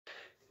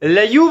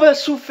La Juve a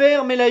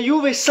souffert, mais la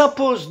Juve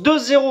s'impose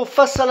 2-0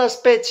 face à la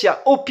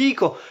Spezia au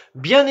Pico.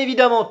 Bien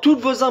évidemment, toutes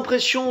vos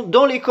impressions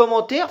dans les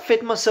commentaires.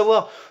 Faites-moi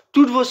savoir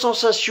toutes vos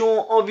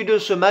sensations en vue de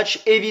ce match.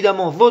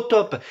 Évidemment, vos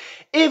tops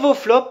et vos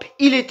flops.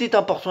 Il était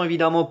important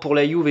évidemment pour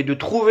la Juve de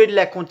trouver de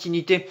la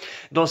continuité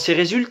dans ses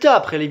résultats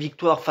après les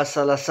victoires face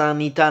à la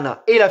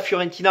Salernitana et la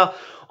Fiorentina.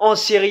 En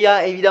Serie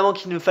A, évidemment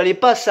qu'il ne fallait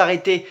pas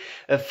s'arrêter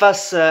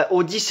face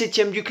au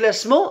 17e du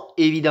classement.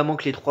 Évidemment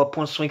que les 3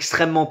 points sont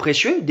extrêmement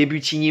précieux.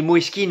 Début signé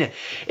Moeskin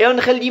et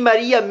Angel Di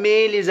Maria.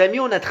 Mais les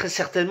amis, on a très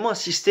certainement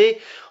assisté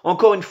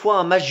encore une fois à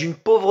un match d'une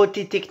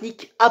pauvreté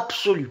technique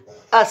absolue.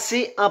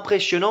 Assez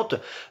impressionnante.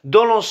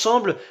 Dans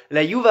l'ensemble,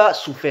 la Juve a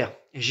souffert.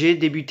 J'ai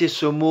débuté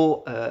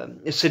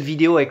cette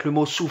vidéo avec le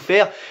mot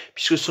souffert,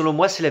 puisque selon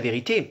moi, c'est la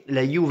vérité.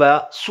 La Juve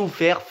a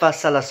souffert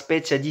face à la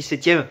Spezia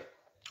 17e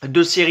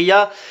de Serie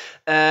A.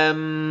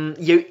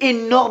 Il y a eu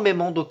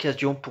énormément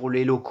d'occasions pour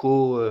les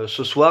locaux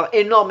ce soir,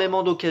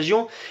 énormément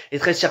d'occasions, et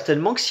très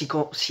certainement que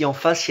si en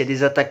face il y a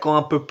des attaquants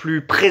un peu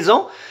plus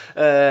présents,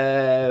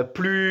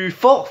 plus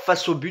forts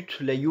face au but,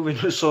 la Juve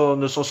ne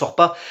s'en sort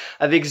pas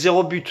avec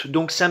 0 but.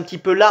 Donc c'est un petit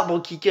peu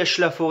l'arbre qui cache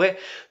la forêt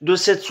de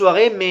cette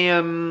soirée, mais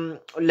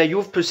la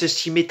Juve peut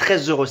s'estimer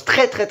très heureuse,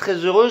 très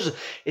heureuse.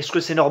 Est-ce que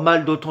c'est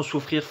normal d'autant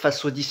souffrir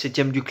face au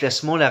 17e du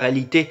classement? La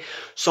réalité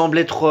semble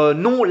être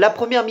non. La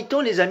première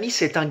mi-temps, les amis,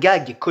 c'est un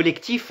gag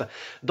collectif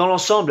dans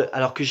l'ensemble,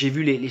 alors que j'ai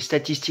vu les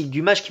statistiques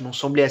du match qui m'ont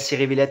semblé assez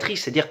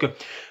révélatrices, c'est-à-dire que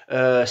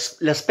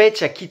la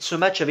Spezia quitte ce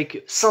match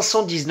avec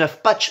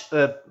 519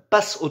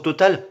 passes au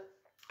total.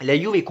 La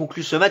Juve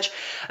conclut ce match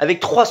avec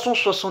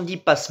 370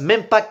 passes,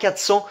 même pas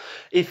 400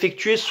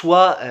 effectuées,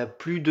 soit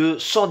plus de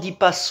 110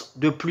 passes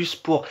de plus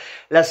pour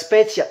la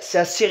Spezia. C'est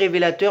assez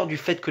révélateur du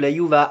fait que la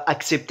Juve a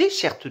accepté,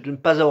 certes, de ne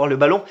pas avoir le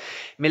ballon,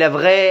 mais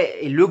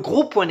le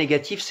gros point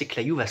négatif, c'est que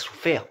la Juve a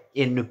souffert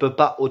et elle ne peut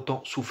pas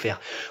autant souffrir.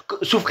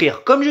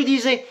 Comme je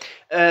disais,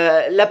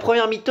 la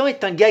première mi-temps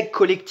est un gag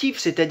collectif,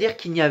 c'est-à-dire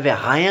qu'il n'y avait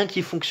rien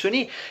qui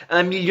fonctionnait.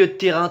 Un milieu de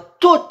terrain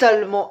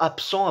totalement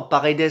absent à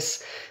Paredes.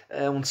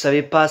 On ne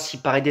savait pas si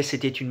Paredes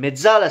était une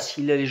mezzala,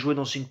 s'il allait jouer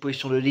dans une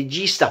position de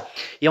legista.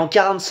 Et en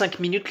 45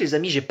 minutes, les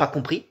amis, j'ai pas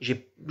compris. Je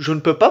ne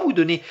peux pas vous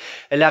donner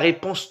la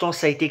réponse tant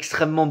ça a été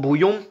extrêmement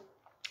brouillon.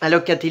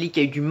 Locatelli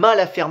qui a eu du mal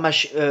à faire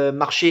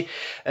marcher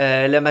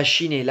la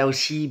machine et là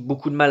aussi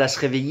beaucoup de mal à se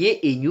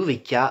réveiller, et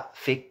Juve qui a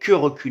fait que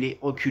reculer.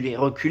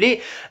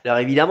 Alors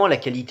évidemment la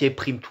qualité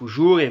prime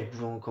toujours, et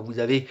quand vous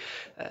avez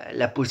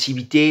la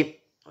possibilité,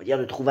 on va dire,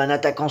 de trouver un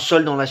attaquant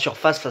seul dans la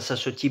surface face à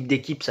ce type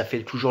d'équipe, ça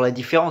fait toujours la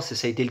différence, et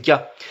ça a été le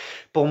cas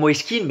pour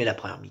Moeskin. Mais la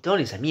première mi-temps,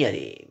 les amis, elle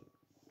est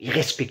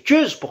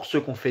irrespectueuse pour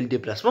ceux qui ont fait le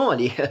déplacement,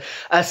 elle est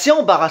assez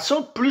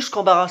embarrassante, plus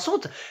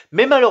qu'embarrassante,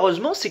 mais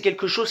malheureusement c'est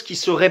quelque chose qui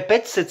se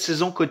répète cette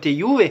saison côté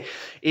Juve,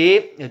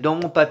 et dans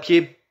mon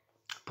papier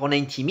pour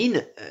 90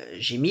 Min,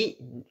 j'ai mis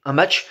un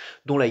match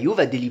dont la Juve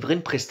a délivré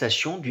une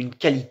prestation d'une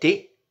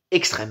qualité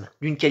extrême,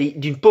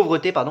 d'une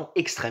pauvreté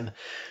extrême.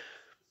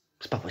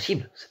 C'est pas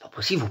possible,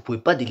 vous pouvez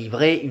pas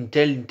délivrer une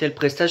telle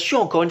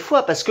prestation, encore une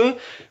fois, parce que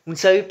vous ne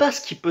savez pas ce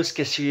qui peut se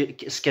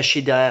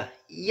cacher derrière.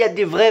 Il y a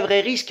des vrais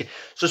risques.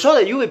 Ce soir,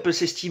 la Juve peut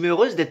s'estimer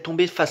heureuse d'être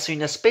tombée face à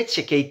une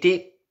Spezia qui a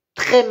été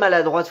très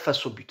maladroite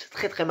face au but.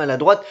 Très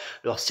maladroite.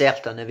 Alors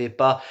certes, on n'avait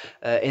pas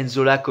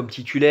Enzola comme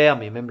titulaire,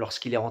 mais même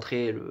lorsqu'il est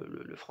rentré,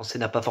 le Français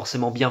n'a pas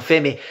forcément bien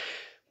fait, mais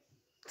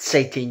ça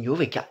a été une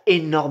Juve qui a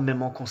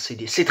énormément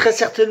concédé. C'est très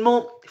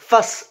certainement,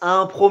 face à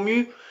un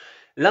promu,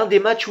 l'un des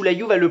matchs où la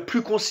Juve a le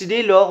plus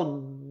concédé lors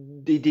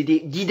des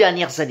 10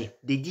 dernières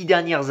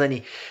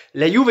années.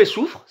 La Juve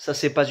souffre, ça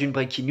c'est pas une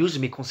breaking news,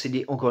 mais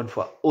concéder encore une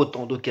fois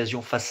autant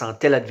d'occasions face à un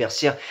tel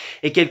adversaire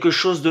est quelque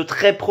chose de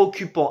très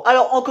préoccupant.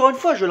 Alors encore une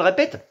fois, je le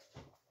répète,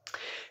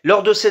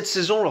 lors de cette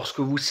saison, lorsque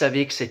vous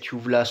savez que cette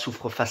Juve-là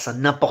souffre face à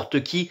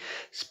n'importe qui,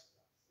 c'est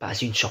pas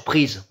une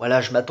surprise.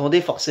 Voilà, je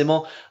m'attendais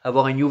forcément à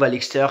avoir une Juve à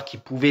l'extérieur qui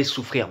pouvait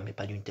souffrir, mais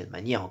pas d'une telle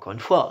manière, encore une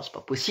fois, c'est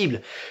pas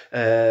possible.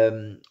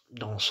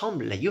 Dans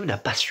l'ensemble, la Juve n'a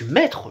pas su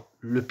mettre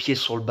le pied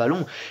sur le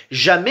ballon.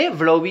 Jamais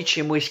Vlahovic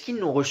et Moeskin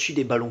n'ont reçu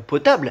des ballons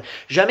potables.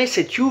 Jamais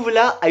cette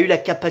Juve-là a eu la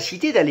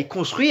capacité d'aller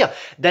construire,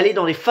 d'aller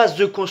dans les phases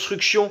de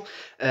construction,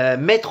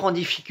 mettre en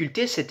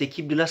difficulté cette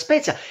équipe de la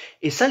Spezia.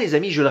 Et ça, les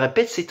amis, je le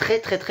répète, c'est très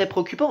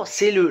préoccupant.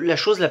 C'est la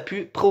chose la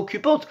plus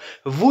préoccupante.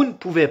 Vous ne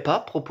pouvez pas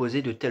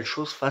proposer de telles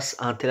choses face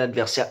à un tel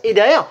adversaire. Et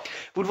derrière,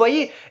 vous le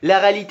voyez, la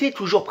réalité est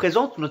toujours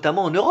présente,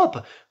 notamment en Europe.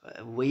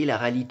 Vous voyez la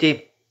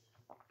réalité,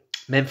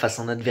 même face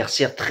à un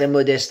adversaire très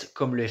modeste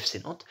comme le FC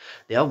Nantes.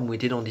 D'ailleurs, vous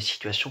mettez dans des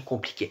situations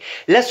compliquées.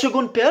 La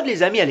seconde période,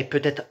 les amis, elle est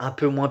peut-être un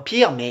peu moins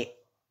pire, mais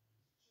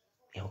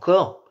et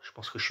encore, je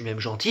pense que je suis même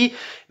gentil,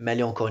 mais elle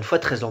est encore une fois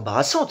très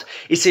embarrassante.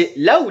 Et c'est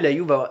là où la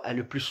Juve a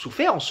le plus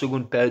souffert en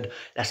seconde période.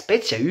 La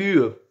Spezia a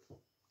eu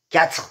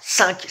 4,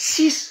 5,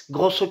 6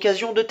 grosses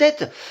occasions de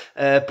tête,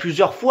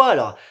 plusieurs fois.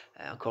 Alors,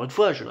 encore une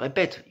fois, je le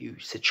répète, il y a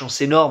eu cette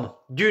chance énorme,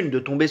 d'une, de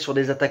tomber sur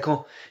des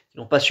attaquants qui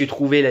n'ont pas su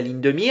trouver la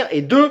ligne de mire,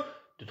 et deux,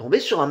 de tomber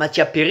sur un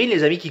Mattia Perin,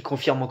 les amis, qui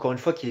confirme encore une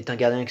fois qu'il est un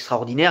gardien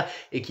extraordinaire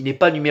et qui n'est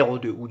pas numéro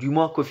 2, ou du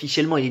moins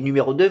qu'officiellement il est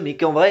numéro 2, mais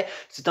qu'en vrai,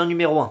 c'est un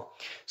numéro 1.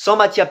 Sans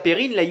Mattia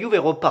Perin, la Juve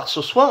repart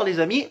ce soir, les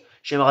amis.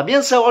 J'aimerais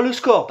bien savoir le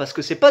score, parce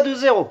que c'est pas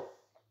 2-0.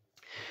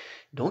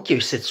 Donc il y a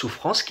eu cette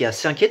souffrance qui est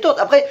assez inquiétante.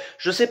 Après,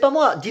 je sais pas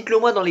moi, dites-le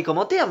moi dans les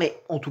commentaires, mais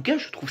en tout cas,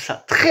 je trouve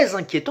ça très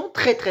inquiétant,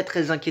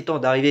 très inquiétant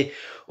d'arriver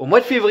au mois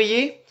de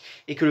février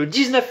et que le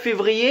 19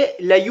 février,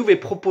 la Juve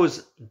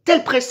propose une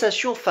telle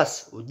prestation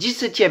face au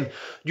 17e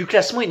du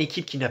classement, une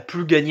équipe qui n'a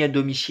plus gagné à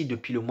domicile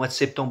depuis le mois de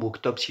septembre,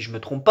 octobre si je me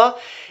trompe pas,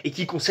 et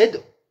qui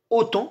concède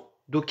autant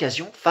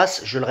d'occasions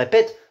face, je le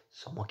répète,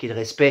 sans manquer de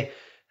respect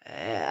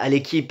à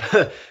l'équipe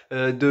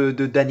de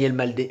Daniel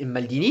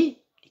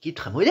Maldini, une équipe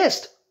très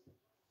modeste.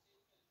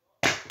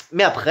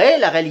 Mais après,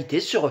 la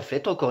réalité se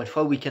reflète encore une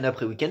fois week-end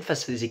après week-end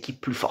face à des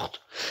équipes plus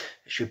fortes.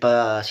 Je vais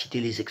pas citer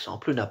les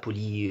exemples, le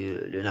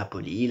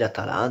Napoli,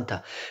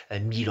 l'Atalanta,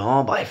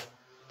 Milan, bref.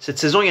 Cette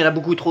saison, il y en a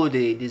beaucoup trop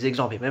des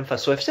exemples, et même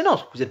face au FC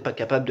Nantes. Vous n'êtes pas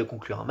capable de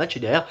conclure un match et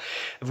derrière,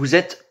 vous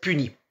êtes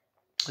puni.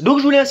 Donc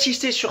je voulais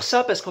insister sur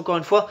ça parce qu'encore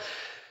une fois,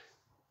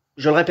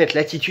 je le répète,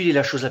 l'attitude est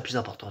la chose la plus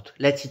importante.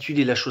 L'attitude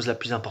est la chose la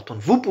plus importante.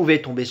 Vous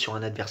pouvez tomber sur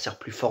un adversaire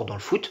plus fort dans le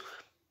foot,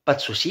 pas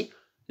de souci.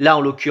 Là,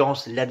 en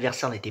l'occurrence,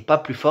 l'adversaire n'était pas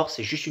plus fort,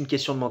 c'est juste une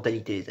question de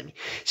mentalité, les amis.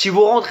 Si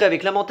vous rentrez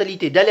avec la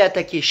mentalité d'aller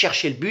attaquer,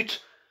 chercher le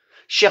but,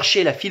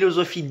 chercher la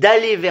philosophie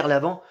d'aller vers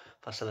l'avant,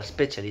 enfin ça va se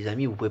péter, les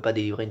amis, vous pouvez pas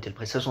délivrer une telle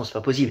prestation, c'est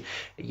pas possible.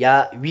 Il y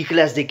a 8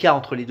 classes d'écart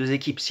entre les deux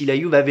équipes. Si la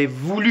Juve avait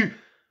voulu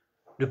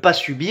ne pas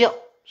subir,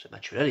 ce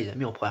match-là, les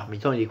amis, en première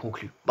mi-temps, il est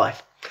conclu.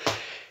 Bref.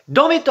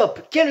 Dans mes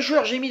tops, quel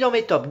joueur j'ai mis dans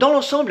mes tops? Dans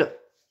l'ensemble,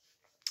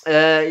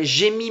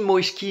 j'ai mis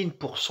Moiskin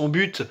pour son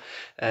but,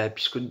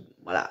 puisque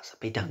voilà, ça n'a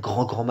pas été un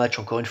grand match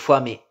encore une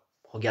fois, mais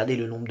regardez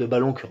le nombre de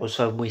ballons que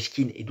reçoivent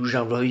Moiskin et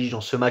Dujan Vlahovic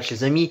dans ce match,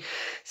 les amis.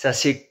 C'est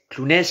assez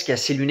clownesque,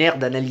 assez lunaire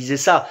d'analyser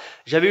ça.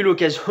 J'avais eu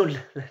l'occasion de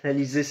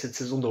l'analyser cette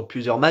saison dans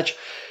plusieurs matchs,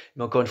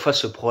 mais encore une fois,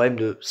 ce problème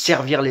de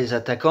servir les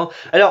attaquants.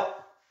 Alors,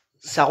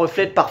 ça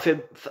reflète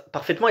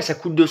parfaitement et ça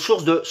coule de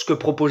source de ce que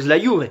propose la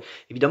Juve.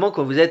 Évidemment,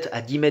 quand vous êtes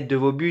à 10 mètres de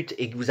vos buts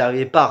et que vous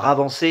n'arrivez pas à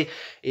ravancer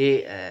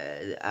et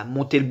à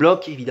monter le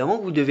bloc, évidemment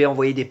que vous devez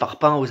envoyer des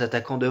parpaings aux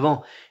attaquants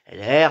devant. Et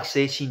derrière,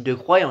 c'est signe de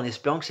croix et en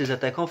espérant que ces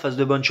attaquants fassent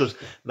de bonnes choses.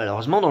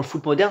 Malheureusement, dans le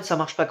foot moderne, ça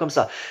marche pas comme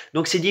ça.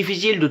 Donc c'est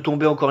difficile de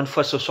tomber encore une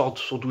fois ce soir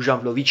sur Dujan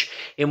Vlahovic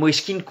et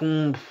Moiskin qui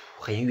n'ont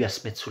rien eu à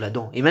se mettre sous la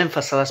dent. Et même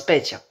face à la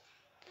Spezia.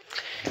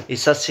 Et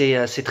ça,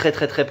 c'est très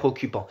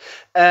préoccupant.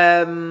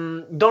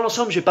 Dans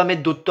l'ensemble, je vais pas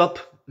mettre d'autres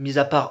tops, mis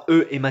à part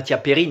eux et Mattia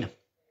Perin,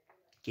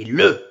 qui est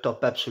le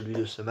top absolu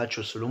de ce match,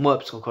 selon moi,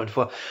 parce qu'encore une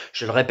fois,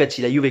 je le répète,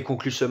 si la Juve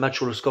conclut ce match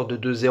sur le score de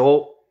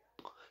 2-0,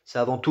 c'est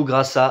avant tout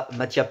grâce à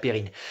Mattia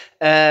Perin.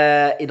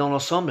 Et dans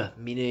l'ensemble,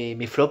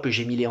 mes flops,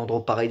 j'ai mis Leandro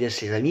Paredes,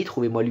 les amis.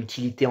 Trouvez-moi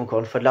l'utilité, encore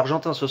une fois, de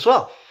l'Argentin ce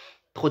soir.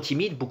 Trop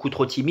timide, beaucoup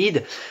trop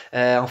timide.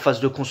 En phase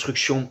de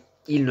construction,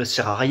 il ne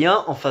sert à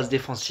rien. En phase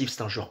défensive,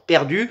 c'est un joueur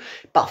perdu.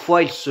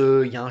 Parfois, il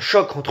y a un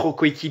choc entre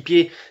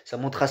coéquipiers. Ça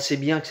montre assez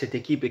bien que cette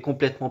équipe est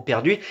complètement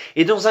perdue.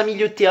 Et dans un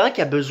milieu de terrain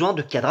qui a besoin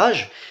de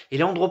cadrage. Et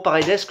Leandro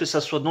Paredes, que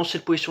ça soit dans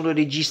cette position de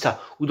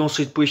legista ou dans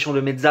cette position de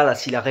mezzala,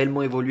 s'il a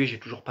réellement évolué, j'ai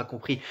toujours pas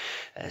compris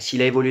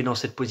s'il a évolué dans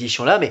cette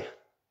position-là, mais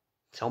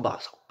c'est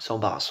embarrassant. C'est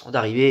embarrassant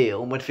d'arriver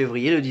au mois de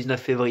février, le 19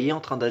 février,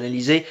 en train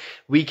d'analyser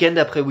week-end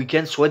après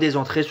week-end, soit des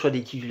entrées, soit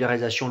des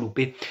titularisations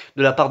loupées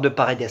de la part de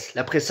Paredes.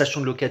 La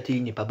prestation de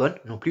Locatelli n'est pas bonne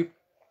non plus.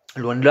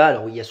 Loin de là,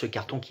 alors il y a ce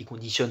carton qui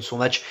conditionne son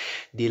match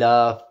dès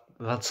la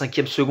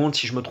 25e seconde,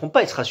 si je me trompe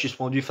pas, il sera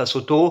suspendu face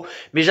au Taureau.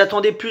 Mais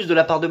j'attendais plus de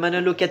la part de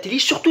Manuel Locatelli,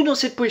 surtout dans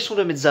cette position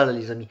de mezzala,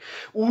 les amis.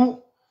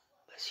 Où,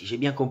 si j'ai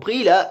bien compris,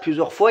 il a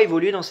plusieurs fois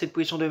évolué dans cette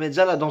position de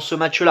mezzala dans ce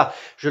match-là.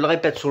 Je le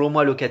répète, selon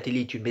moi,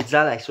 Locatelli est une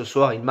mezzala et ce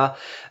soir, il m'a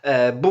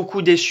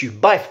beaucoup déçu.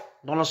 Bref,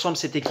 dans l'ensemble,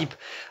 cette équipe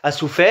a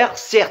souffert.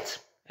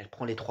 Certes, elle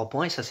prend les 3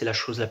 points et ça, c'est la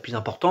chose la plus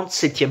importante.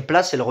 7e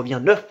place, elle revient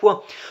 9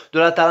 points de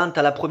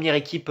l'Atalanta, la première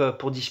équipe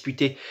pour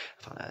disputer,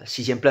 enfin la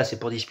 6e place est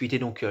pour disputer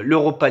donc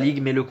l'Europa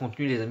League, mais le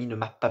contenu, les amis, ne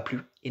m'a pas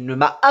plu. Il ne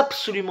m'a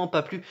absolument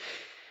pas plu.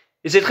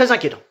 Et c'est très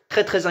inquiétant,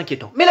 très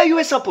inquiétant. Mais la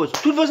Juve s'impose.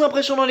 Toutes vos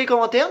impressions dans les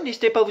commentaires,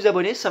 n'hésitez pas à vous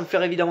abonner, ça me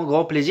ferait évidemment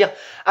grand plaisir.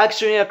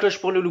 Actionnez la cloche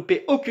pour ne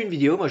louper aucune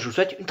vidéo. Moi je vous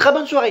souhaite une très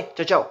bonne soirée.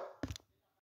 Ciao ciao.